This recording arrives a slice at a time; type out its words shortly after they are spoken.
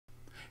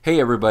Hey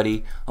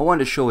everybody, I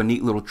wanted to show a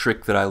neat little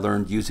trick that I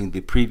learned using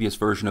the previous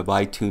version of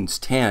iTunes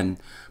 10,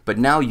 but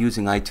now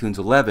using iTunes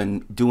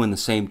 11, doing the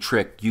same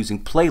trick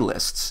using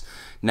playlists.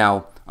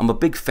 Now, I'm a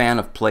big fan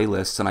of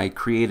playlists, and I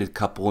created a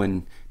couple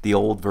in the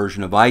old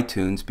version of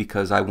iTunes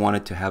because I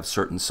wanted to have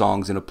certain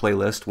songs in a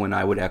playlist when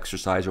I would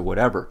exercise or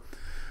whatever.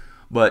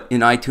 But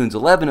in iTunes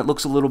 11 it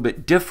looks a little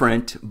bit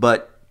different,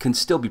 but can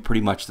still be pretty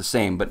much the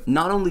same. But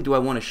not only do I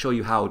want to show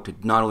you how to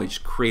not only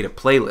just create a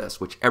playlist,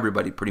 which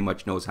everybody pretty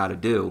much knows how to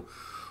do,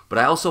 but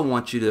I also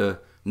want you to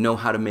know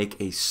how to make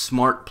a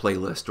smart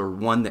playlist, or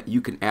one that you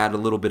can add a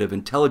little bit of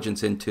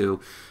intelligence into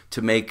to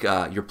make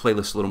your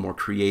playlist a little more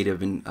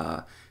creative and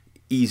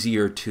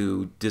easier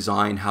to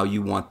design how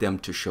you want them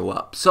to show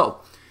up.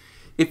 So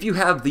if you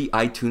have the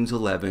iTunes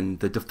 11,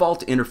 the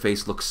default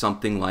interface looks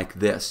something like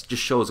this. It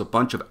just shows a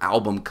bunch of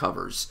album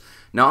covers.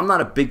 Now, I'm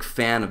not a big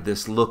fan of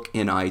this look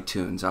in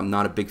iTunes. I'm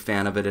not a big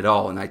fan of it at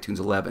all in iTunes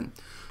 11.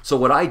 So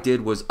what I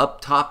did was up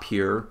top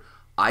here,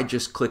 I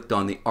just clicked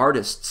on the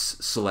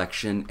artists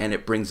selection, and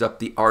it brings up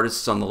the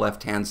artists on the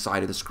left hand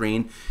side of the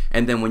screen.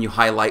 And then when you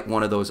highlight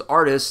one of those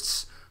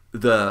artists,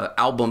 the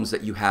albums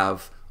that you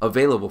have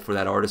available for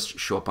that artist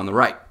show up on the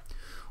right.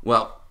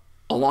 Well,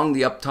 along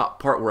the up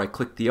top part where I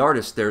click the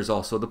artist, there's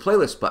also the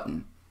playlist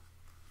button.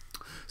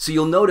 So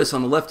you'll notice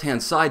on the left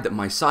hand side that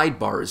my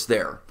sidebar is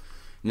there.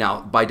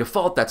 Now, by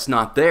default, that's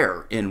not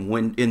there in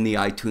the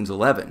iTunes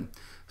 11.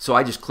 So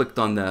I just clicked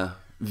on the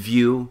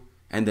view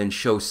and then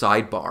show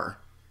sidebar.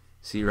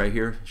 See right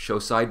here, show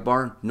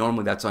sidebar?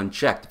 Normally that's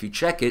unchecked. If you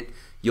check it,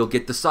 you'll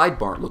get the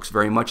sidebar. It looks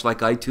very much like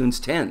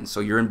iTunes 10, so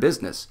you're in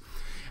business.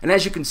 And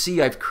as you can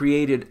see, I've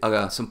created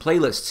some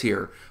playlists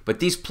here, but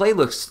these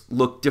playlists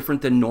look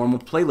different than normal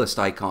playlist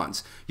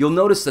icons. You'll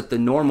notice that the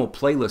normal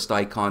playlist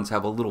icons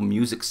have a little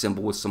music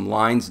symbol with some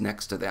lines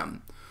next to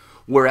them,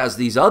 whereas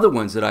these other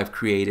ones that I've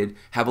created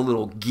have a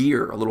little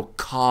gear, a little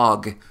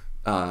cog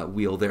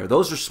wheel there.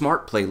 Those are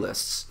smart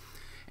playlists,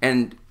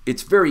 and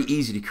it's very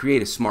easy to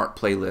create a smart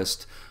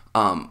playlist.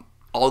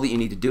 All that you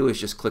need to do is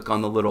just click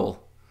on the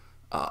little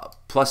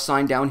plus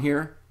sign down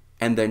here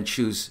and then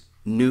choose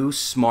New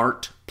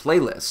Smart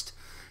Playlist.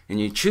 And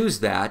you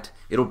choose that,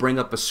 it'll bring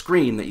up a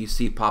screen that you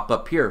see pop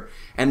up here.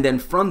 And then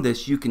from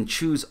this you can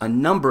choose a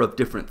number of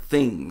different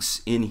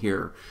things in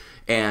here.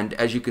 And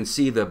as you can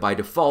see, by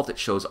default it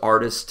shows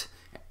artist,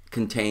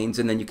 contains,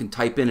 and then you can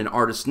type in an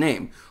artist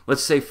name.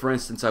 Let's say, for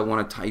instance, I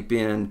want to type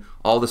in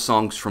all the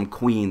songs from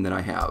Queen that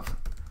I have.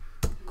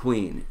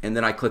 Queen. And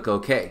then I click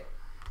OK.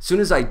 As soon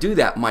as I do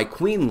that, my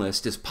Queen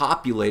list is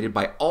populated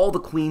by all the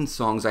Queen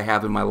songs I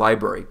have in my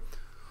library.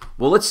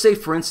 Well, let's say,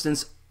 for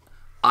instance,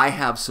 I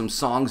have some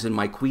songs in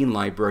my Queen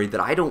library that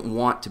I don't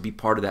want to be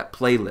part of that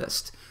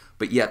playlist,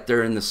 but yet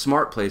they're in the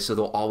smart place, so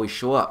they'll always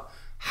show up.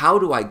 How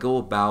do I go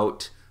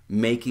about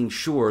making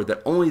sure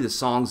that only the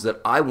songs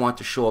that I want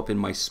to show up in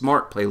my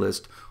smart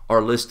playlist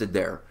are listed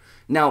there?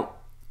 Now,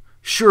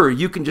 sure,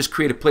 you can just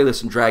create a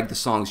playlist and drag the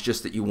songs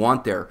just that you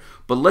want there,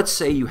 but let's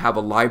say you have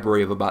a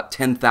library of about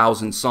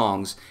 10,000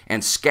 songs,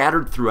 and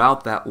scattered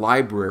throughout that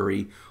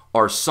library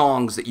are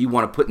songs that you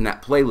want to put in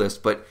that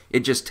playlist, but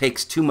it just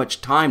takes too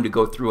much time to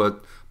go through a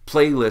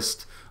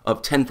playlist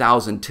of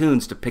 10,000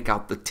 tunes to pick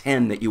out the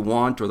 10 that you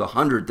want or the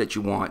 100 that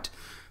you want.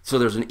 So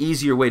there's an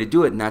easier way to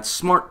do it, and that's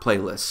smart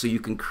playlists. So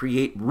you can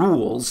create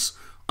rules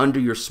under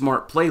your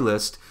smart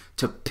playlist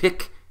to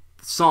pick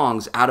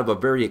songs out of a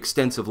very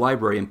extensive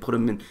library and put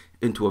them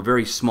into a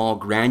very small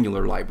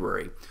granular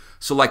library.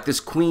 So like this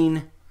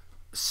Queen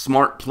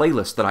smart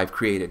playlist that I've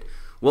created,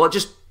 well, it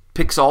just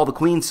picks all the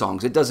Queen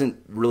songs. It doesn't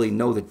really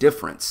know the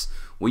difference.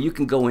 Well, you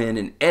can go in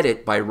and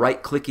edit by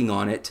right-clicking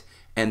on it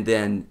and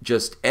then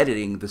just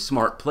editing the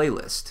smart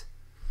playlist.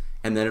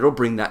 And then it'll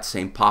bring that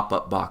same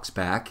pop-up box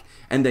back,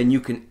 and then you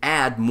can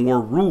add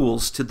more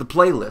rules to the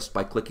playlist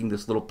by clicking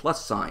this little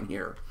plus sign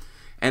here.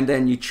 And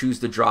then you choose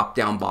the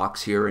drop-down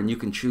box here, and you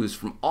can choose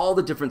from all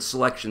the different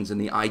selections in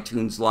the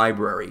iTunes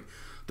library.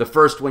 The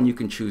first one, you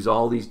can choose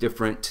all these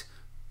different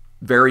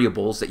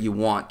variables that you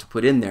want to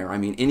put in there. I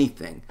mean,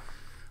 anything.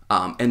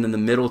 And then the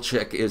middle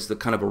check is the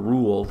kind of a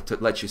rule to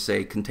let you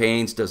say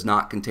contains, does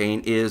not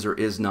contain, is or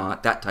is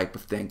not, that type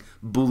of thing.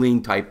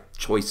 Boolean type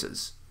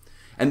choices.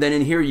 And then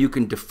in here you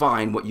can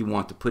define what you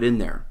want to put in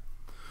there.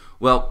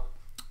 Well,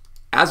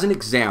 as an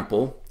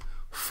example,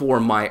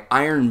 for my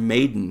Iron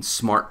Maiden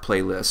smart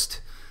playlist,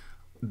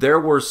 there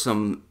were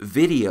some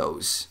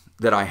videos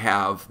that I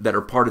have that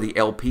are part of the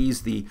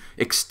LPs, the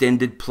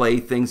extended play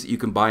things that you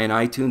can buy in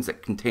iTunes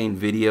that contain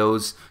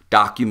videos,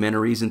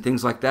 documentaries, and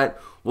things like that.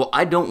 Well,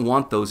 I don't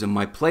want those in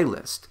my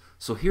playlist.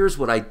 So here's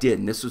what I did,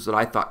 and this was what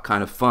I thought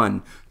kind of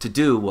fun to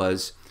do,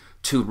 was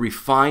to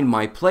refine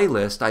my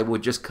playlist. I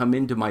would just come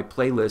into my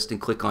playlist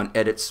and click on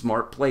Edit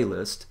Smart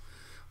Playlist.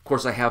 Of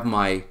course, I have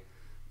my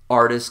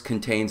artist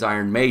contains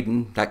Iron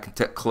Maiden. That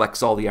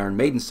collects all the Iron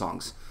Maiden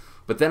songs.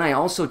 But then I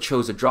also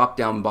chose a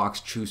drop-down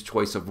box, choose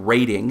choice of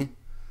rating,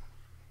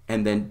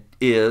 and then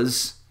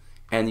is,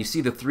 and you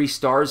see the 3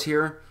 stars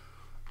here?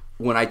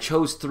 When I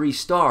chose 3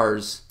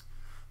 stars,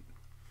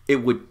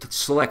 it would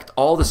select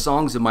all the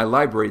songs in my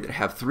library that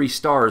have 3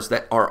 stars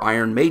that are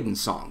Iron Maiden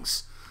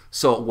songs.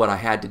 So what I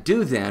had to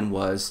do then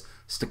was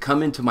to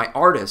come into my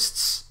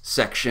artists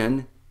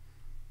section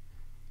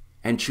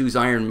and choose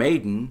Iron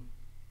Maiden,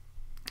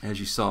 as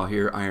you saw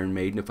here, Iron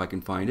Maiden, if I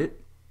can find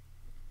it,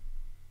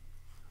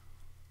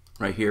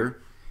 right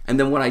here. And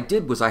then what I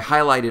did was I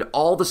highlighted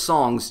all the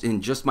songs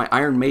in just my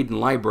Iron Maiden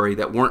library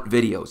that weren't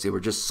videos, they were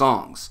just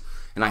songs.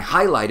 And I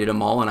highlighted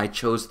them all and I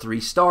chose 3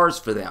 stars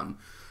for them.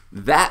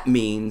 That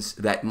means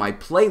that my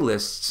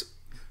playlists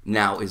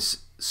now is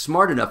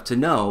smart enough to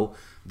know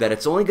that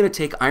it's only going to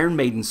take Iron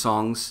Maiden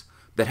songs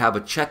that have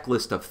a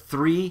checklist of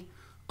 3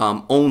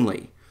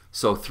 only.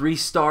 So 3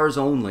 stars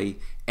only,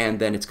 and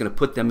then it's going to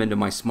put them into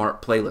my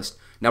smart playlist.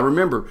 Now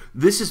remember,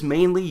 this is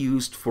mainly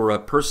used for a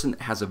person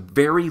that has a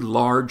very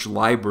large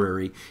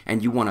library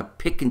and you want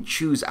to pick and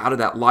choose out of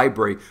that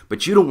library,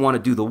 but you don't want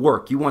to do the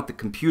work. You want the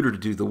computer to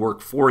do the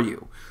work for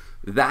you.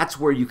 That's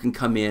where you can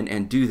come in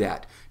and do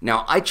that.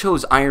 Now, I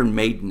chose Iron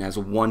Maiden as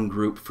one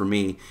group for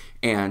me,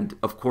 and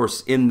of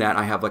course in that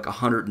I have like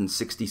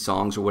 160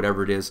 songs or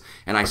whatever it is,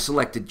 and I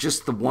selected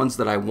just the ones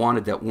that I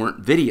wanted that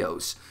weren't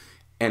videos,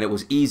 and it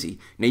was easy.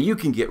 Now you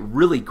can get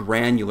really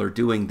granular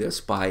doing this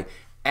by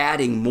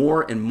adding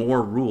more and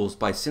more rules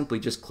by simply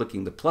just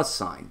clicking the plus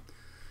sign.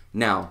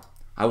 Now,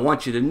 I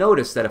want you to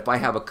notice that if I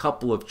have a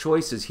couple of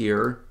choices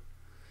here,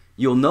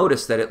 you'll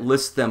notice that it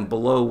lists them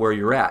below where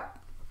you're at.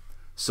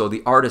 So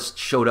the artist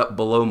showed up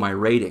below my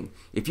rating.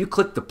 If you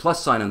click the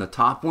plus sign on the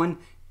top one,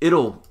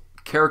 it'll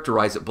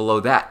characterize it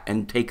below that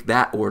and take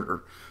that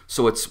order.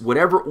 So it's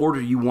whatever order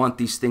you want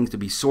these things to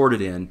be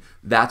sorted in,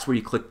 that's where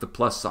you click the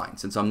plus sign.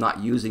 Since I'm not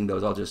using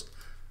those, I'll just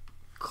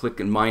click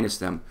and minus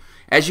them.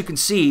 As you can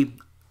see,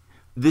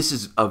 this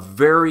is a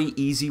very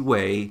easy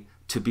way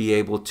to be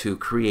able to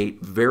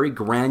create very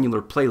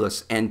granular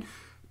playlists, and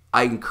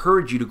I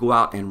encourage you to go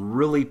out and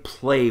really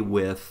play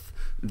with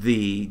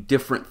the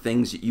different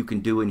things that you can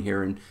do in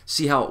here and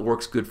see how it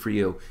works good for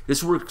you.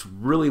 This works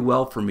really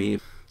well for me.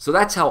 So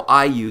that's how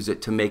I use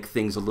it to make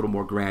things a little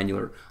more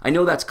granular. I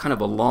know that's kind of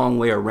a long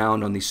way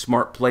around on these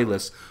smart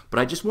playlists,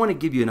 but I just want to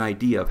give you an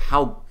idea of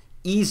how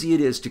easy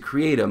it is to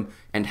create them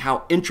and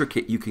how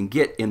intricate you can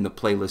get in the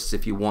playlists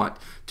if you want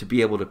to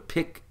be able to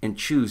pick and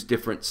choose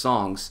different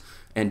songs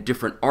and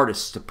different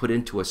artists to put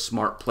into a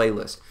smart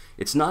playlist.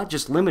 It's not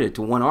just limited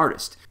to one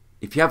artist.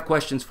 If you have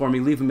questions for me,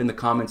 leave them in the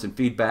comments and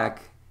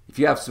feedback. If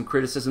you have some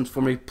criticisms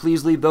for me,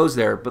 please leave those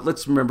there. But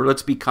let's remember,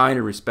 let's be kind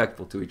and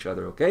respectful to each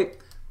other, okay?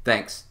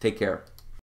 Thanks. Take care.